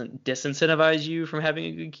it doesn't disincentivize you from having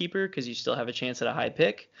a good keeper because you still have a chance at a high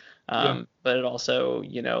pick. yeah, But it also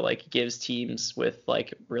like gives teams with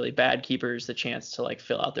like really bad keepers the chance to like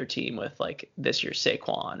fill out their team with like this year's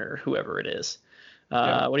Saquon or whoever it is.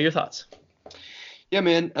 yeah. What are your thoughts? Yeah,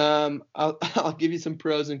 man. I'll give you some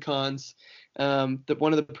pros and cons. One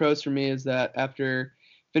of the pros for me is that after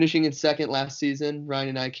finishing in second last season, Ryan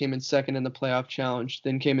and I came in second in the playoff challenge,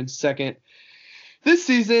 then came in second this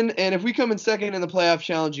season. And if we come in second in the playoff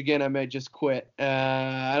challenge again, I might just quit.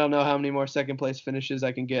 I don't know how many more second place finishes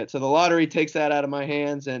I can get. So the lottery takes that out of my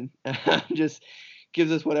hands and just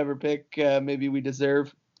gives us whatever pick maybe we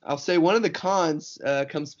deserve. I'll say one of the cons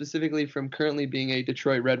comes specifically from currently being a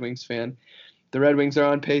Detroit Red Wings fan. The Red Wings are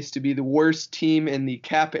on pace to be the worst team in the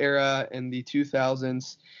cap era in the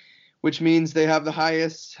 2000s, which means they have the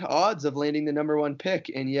highest odds of landing the number 1 pick.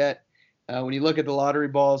 And yet, when you look at the lottery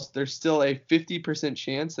balls, there's still a 50%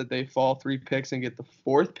 chance that they fall 3 picks and get the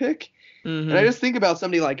 4th pick. And I just think about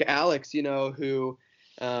somebody like Alex, who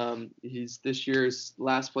he's this year's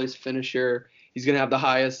last place finisher. He's going to have the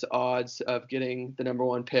highest odds of getting the number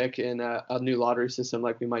 1 pick in a new lottery system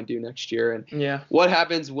like we might do next year. And what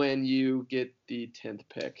happens when you get the 10th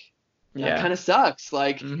pick? That kind of sucks.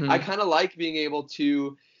 Like, I kind of like being able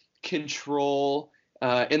to control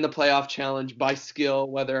in the playoff challenge by skill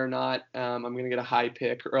whether or not I'm going to get a high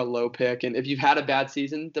pick or a low pick. And if you've had a bad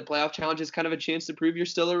season, the playoff challenge is kind of a chance to prove you're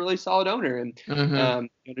still a really solid owner and you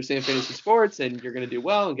understand fantasy sports and you're going to do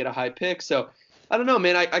well and get a high pick. So I don't know,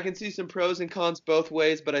 man. I can see some pros and cons both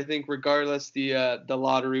ways, but I think regardless, the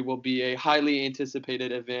lottery will be a highly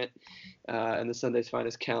anticipated event in the Sunday's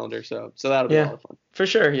Finest calendar. So that'll be a lot of fun. For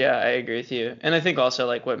sure. Yeah, I agree with you. And I think also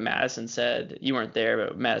like what Madison said, you weren't there,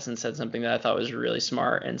 but Madison said something that I thought was really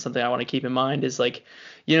smart and something I want to keep in mind is like,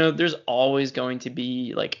 there's always going to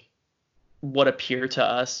be like what appear to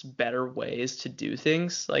us better ways to do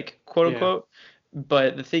things, like quote unquote.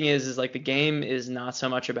 But the thing is like the game is not so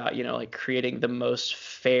much about, like creating the most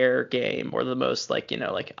fair game or the most like,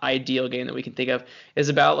 like ideal game that we can think of. Is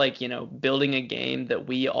about like, building a game that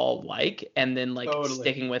we all like and then like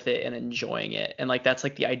sticking with it and enjoying it. And like that's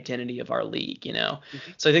like the identity of our league,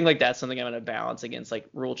 So I think like that's something I'm going to balance against like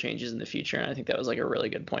rule changes in the future. And I think that was like a really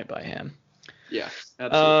good point by him. Yeah,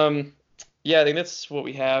 absolutely. Yeah, I think that's what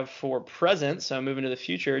we have for present. So moving to the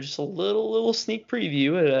future, just a little sneak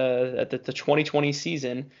preview at the 2020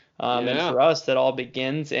 season. And for us, that all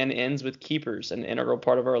begins and ends with keepers, an integral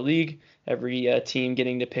part of our league. Every team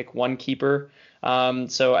getting to pick 1 keeper.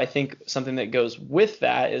 So I think something that goes with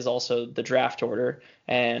that is also the draft order.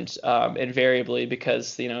 And invariably,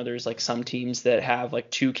 because there's like some teams that have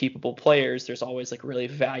like 2 keepable players, there's always like really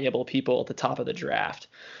valuable people at the top of the draft.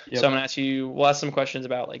 So I'm gonna we'll ask some questions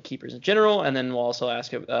about like keepers in general, and then we'll also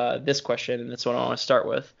ask this question, and that's what I want to start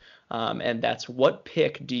with. And that's, what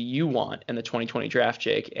pick do you want in the 2020 draft,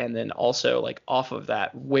 Jake? And then also like off of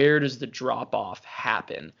that, where does the drop off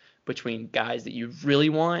happen between guys that you really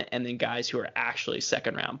want and then guys who are actually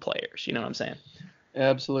 2nd round players? You know what I'm saying?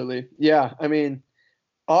 Absolutely. Yeah. I mean,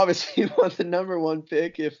 obviously you want the number 1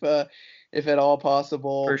 pick if at all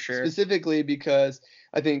possible. For sure. Specifically because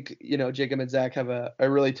I think, Jacob and Zach have a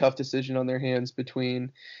really tough decision on their hands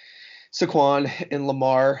between Saquon and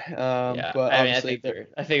Lamar. But I think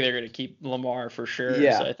they're going to keep Lamar for sure.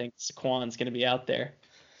 Yeah. So I think Saquon's going to be out there.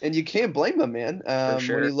 And you can't blame him, man. For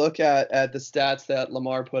sure. When you look at the stats that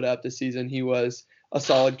Lamar put up this season, he was a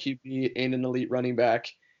solid QB and an elite running back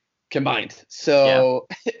combined. So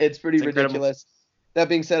it's pretty ridiculous. That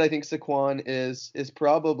being said, I think Saquon is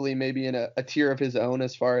probably maybe in a tier of his own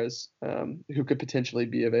as far as who could potentially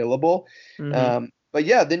be available. But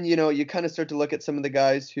yeah, then you kind of start to look at some of the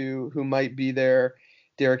guys who might be there.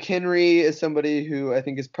 Derrick Henry is somebody who I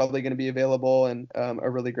think is probably going to be available and a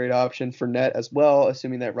really great option for net as well,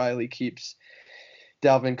 assuming that Riley keeps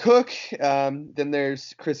Dalvin Cook. Then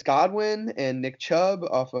there's Chris Godwin and Nick Chubb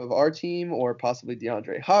off of our team, or possibly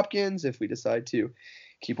DeAndre Hopkins if we decide to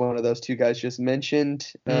keep one of those 2 guys just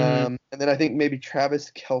mentioned. And then I think maybe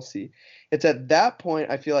Travis Kelce. It's at that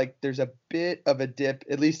point I feel like there's a bit of a dip,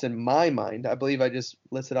 at least in my mind. I believe I just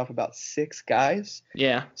listed off about 6 guys.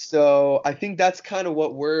 Yeah. So I think that's kind of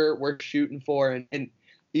what we're shooting for, and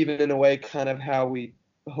even in a way kind of how we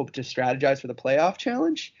hope to strategize for the playoff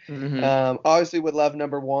challenge. Obviously would love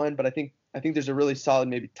number 1, but I think there's a really solid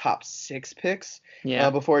maybe top 6 picks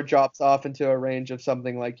before it drops off into a range of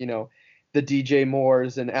something like, the DJ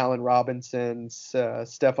Moores and Allen Robinsons,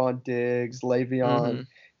 Stephon Diggs, Le'Veon.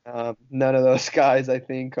 None of those guys I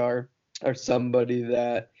think are somebody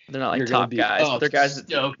that they're not like top guys, but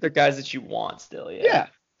they're guys that you want still. Yeah,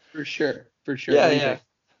 for sure. Yeah.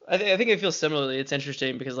 I think I feel similarly. It's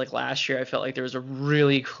interesting because like last year I felt like there was a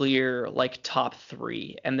really clear like top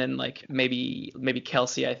 3, and then like maybe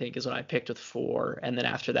Kelce I think is what I picked with 4, and then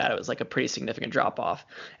after that it was like a pretty significant drop off.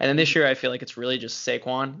 And then this year I feel like it's really just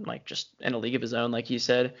Saquon, like just in a league of his own, like you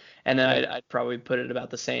said. And then I'd probably put it about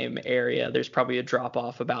the same area. There's probably a drop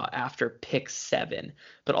off about after pick 7,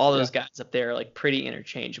 but all those guys up there are like pretty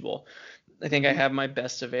interchangeable. I think I have my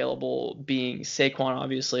best available being Saquon,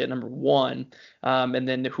 obviously, at number 1, and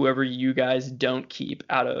then whoever you guys don't keep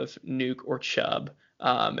out of Nuke or Chubb,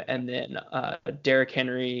 and then Derrick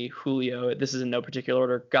Henry, Julio. This is in no particular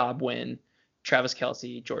order. Godwin, Travis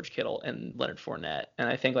Kelce, George Kittle, and Leonard Fournette. And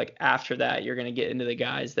I think like after that, you're going to get into the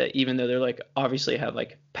guys that even though they're like obviously have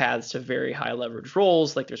like paths to very high leverage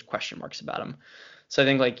roles, like there's question marks about them. So I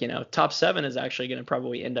think like, top 7 is actually going to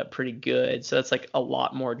probably end up pretty good. So that's like a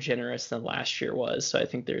lot more generous than last year was. So I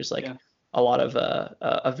think there's like a lot of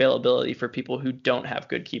availability for people who don't have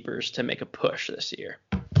good keepers to make a push this year.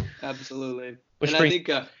 Absolutely. Which and brings, I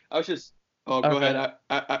think I was just go ahead.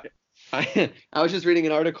 I was just reading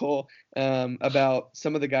an article about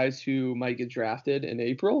some of the guys who might get drafted in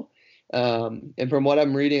April. And from what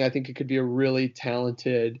I'm reading, I think it could be a really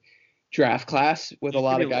talented draft class with a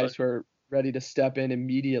lot of guys who are ready to step in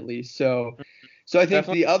immediately. So I think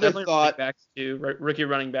the other thought, rookie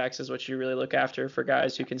running backs is what you really look after for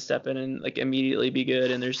guys who can step in and like immediately be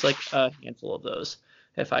good. And there's like a handful of those,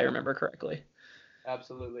 if I remember correctly.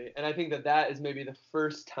 Absolutely. And I think that is maybe the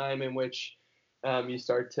first time in which you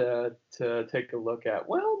start to take a look at,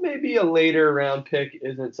 well, maybe a later round pick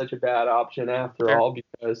isn't such a bad option after all,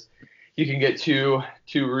 because you can get two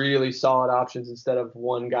really solid options instead of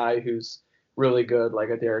one guy who's really good, like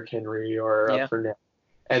a Derrick Henry or a Fournette,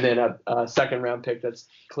 and then a second round pick that's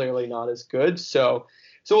clearly not as good. So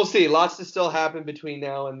we'll see. Lots to still happen between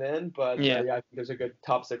now and then, but I think there's a good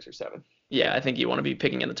top 6 or 7. Yeah, I think you want to be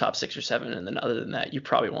picking in the top 6 or 7, and then other than that, you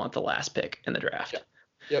probably want the last pick in the draft.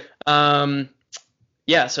 Yep.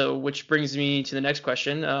 So which brings me to the next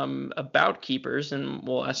question about keepers, and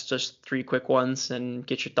we'll ask just 3 quick ones and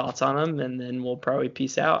get your thoughts on them, and then we'll probably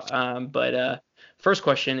peace out. But first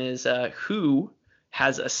question is, who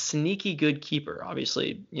has a sneaky good keeper?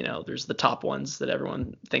 Obviously, there's the top ones that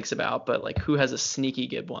everyone thinks about, but like who has a sneaky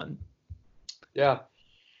good one? Yeah.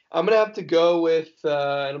 I'm going to have to go with,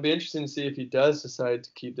 and it'll be interesting to see if he does decide to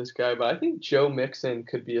keep this guy, but I think Joe Mixon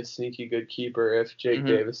could be a sneaky good keeper if Jake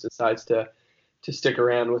Davis decides to stick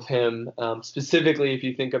around with him. Specifically, if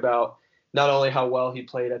you think about not only how well he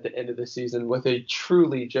played at the end of the season with a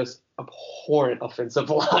truly just abhorrent offensive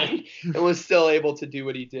line and was still able to do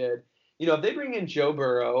what he did. If they bring in Joe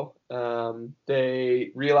Burrow,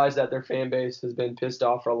 they realize that their fan base has been pissed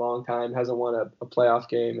off for a long time, hasn't won a playoff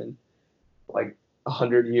game in like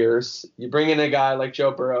 100 years. You bring in a guy like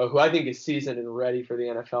Joe Burrow, who I think is seasoned and ready for the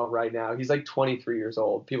NFL right now. He's like 23 years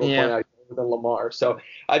old. People point out he's older than Lamar. So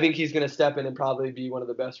I think he's going to step in and probably be one of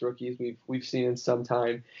the best rookies we've seen in some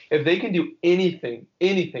time. If they can do anything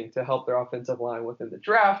to help their offensive line within the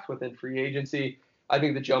draft, within free agency, I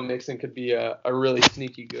think that Joe Mixon could be a really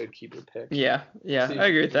sneaky good keeper pick. Yeah, I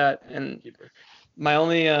agree with that. And my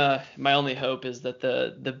only hope is that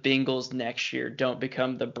the Bengals next year don't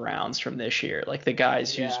become the Browns from this year, like the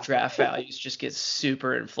guys whose draft values just get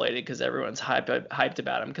super inflated because everyone's hyped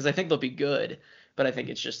about them. Because I think they'll be good, but I think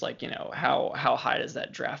it's just like how high does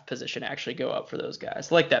that draft position actually go up for those guys?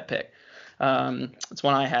 I like that pick. It's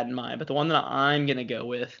one I had in mind, but the one that I'm gonna go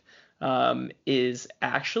with is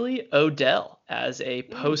actually Odell as a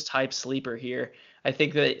post-hype sleeper here. I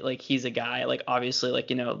think that like he's a guy like obviously like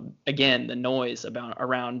again the noise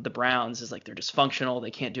around the Browns is like they're dysfunctional,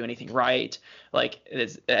 they can't do anything right. Like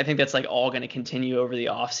I think that's like all going to continue over the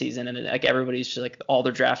offseason, and like everybody's just like all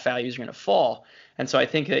their draft values are going to fall. And so I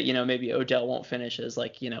think that maybe Odell won't finish as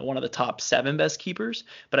like one of the top 7 best keepers,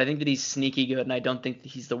 but I think that he's sneaky good, and I don't think that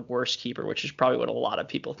he's the worst keeper, which is probably what a lot of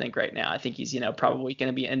people think right now. I think he's probably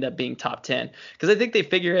going to end up being top 10 because I think they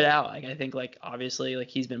figure it out. Like I think like obviously like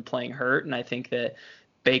he's been playing hurt, and I think that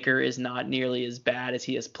Baker is not nearly as bad as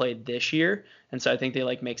he has played this year. And so I think they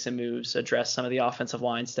like make some moves, address some of the offensive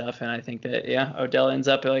line stuff. And I think that, Odell ends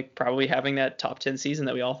up like probably having that top 10 season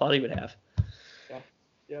that we all thought he would have.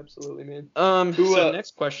 Yeah, absolutely, man. So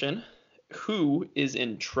next question, who is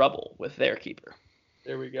in trouble with their keeper?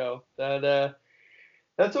 There we go.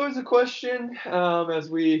 That's always a question as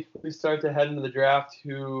we start to head into the draft,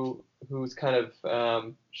 who's kind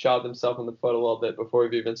of shot themselves in the foot a little bit before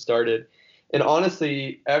we've even started. And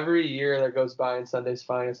honestly, every year that goes by in Sunday's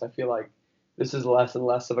Finest, I feel like this is less and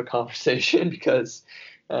less of a conversation because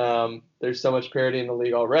there's so much parity in the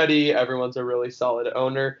league already. Everyone's a really solid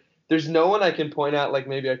owner. There's no one I can point out like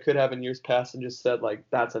maybe I could have in years past and just said like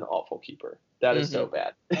that's an awful keeper. That is so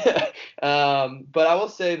bad. But I will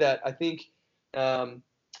say that I think I'm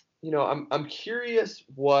curious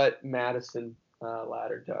what Madison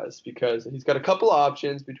Ladder does because he's got a couple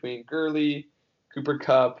options between Gurley, Cooper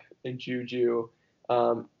Kupp, and Juju.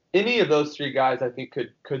 Any of those 3 guys I think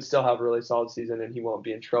could still have a really solid season and he won't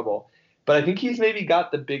be in trouble. But I think he's maybe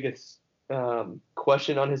got the biggest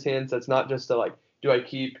question on his hands that's not just like, do I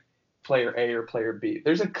keep player A or player B?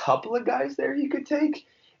 There's a couple of guys there you could take.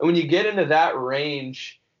 And when you get into that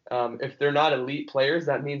range, If they're not elite players,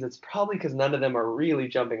 that means it's probably because none of them are really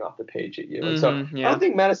jumping off the page at you. And so I don't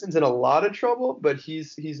think Madison's in a lot of trouble, but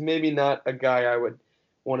he's maybe not a guy I would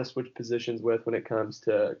want to switch positions with when it comes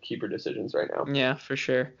to keeper decisions right now. Yeah, for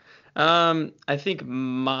sure. I think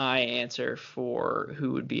my answer for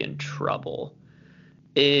who would be in trouble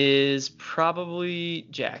is probably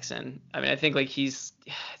Jackson. I mean, I think like it's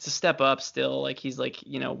a step up still. Like he's like,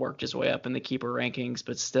 worked his way up in the keeper rankings,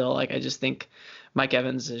 but still, like, I just think Mike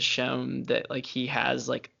Evans has shown that like he has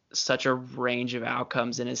like such a range of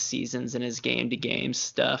outcomes in his seasons and his game to game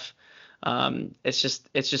stuff. It's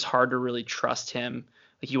just hard to really trust him.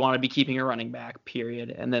 Like you want to be keeping a running back,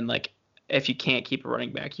 period. And then like if you can't keep a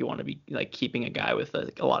running back, you want to be like keeping a guy with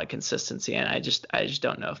a lot of consistency. And I just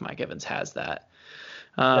don't know if Mike Evans has that.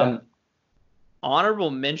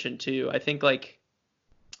 Honorable mention too. I think like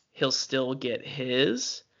he'll still get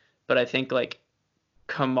his, but I think like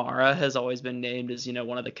Kamara has always been named as,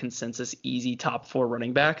 one of the consensus easy top 4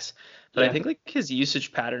 running backs. But I think like his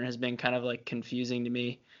usage pattern has been kind of like confusing to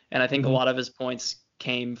me. And I think a lot of his points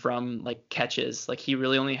came from like catches. Like he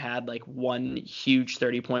really only had like one huge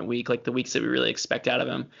 30-point week, like the weeks that we really expect out of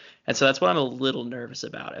him. And so that's what I'm a little nervous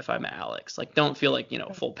about if I'm Alex. Like don't feel like,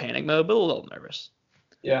 full panic mode, but a little nervous.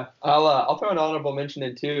 Yeah, I'll throw an honorable mention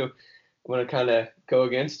in too. I'm going to kind of go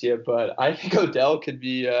against you, but I think Odell could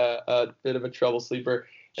be a bit of a trouble sleeper.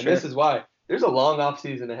 And This is why. There's a long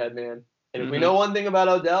offseason ahead, man. And if we know one thing about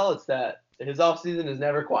Odell, it's that his offseason is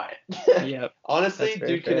never quiet. Yep. Honestly,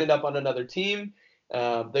 dude can end up on another team.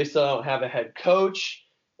 They still don't have a head coach.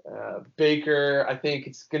 Baker, I think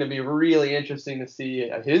it's going to be really interesting to see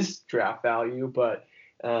his draft value, but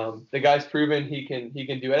the guy's proven he can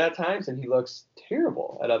do it at times, and he looks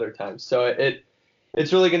terrible at other times. So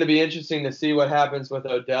it's really going to be interesting to see what happens with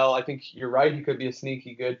Odell. I think you're right. He could be a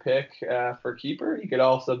sneaky good pick for keeper. He could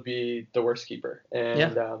also be the worst keeper.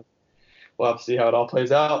 And we'll have to see how it all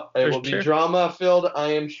plays out. It will be drama-filled,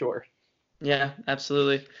 I am sure. Yeah,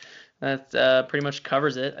 absolutely. That pretty much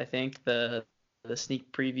covers it, I think, the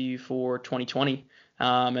sneak preview for 2020.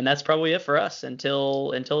 And that's probably it for us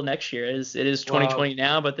until next year. It is 2020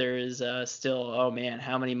 now, but there is still, oh man,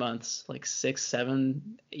 how many months? Like 6,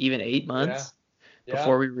 7, even 8 months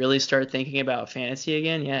before we really start thinking about fantasy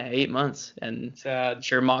again. Yeah, 8 months. And I'm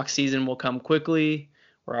sure mock season will come quickly.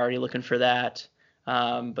 We're already looking for that.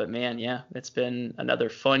 But man, yeah, it's been another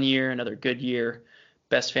fun year, another good year.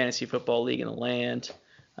 Best fantasy football league in the land.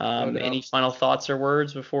 Any final thoughts or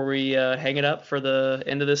words before we hang it up for the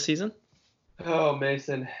end of this season? Oh,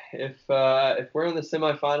 Mason, if we're in the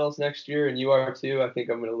semifinals next year and you are too, I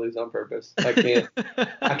think I'm going to lose on purpose. I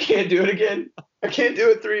can't do it again. I can't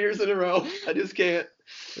do it 3 years in a row. I just can't.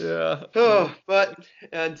 Yeah. Oh, but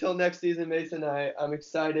until next season, Mason, I'm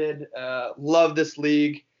excited. Love this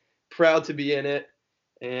league. Proud to be in it.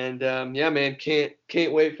 And yeah, man, can't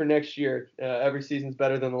wait for next year. Every season's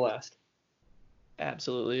better than the last.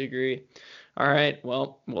 Absolutely agree. All right.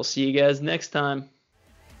 Well, we'll see you guys next time.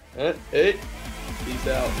 Hey, peace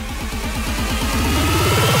out.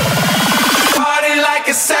 Party like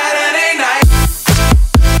a Saturday.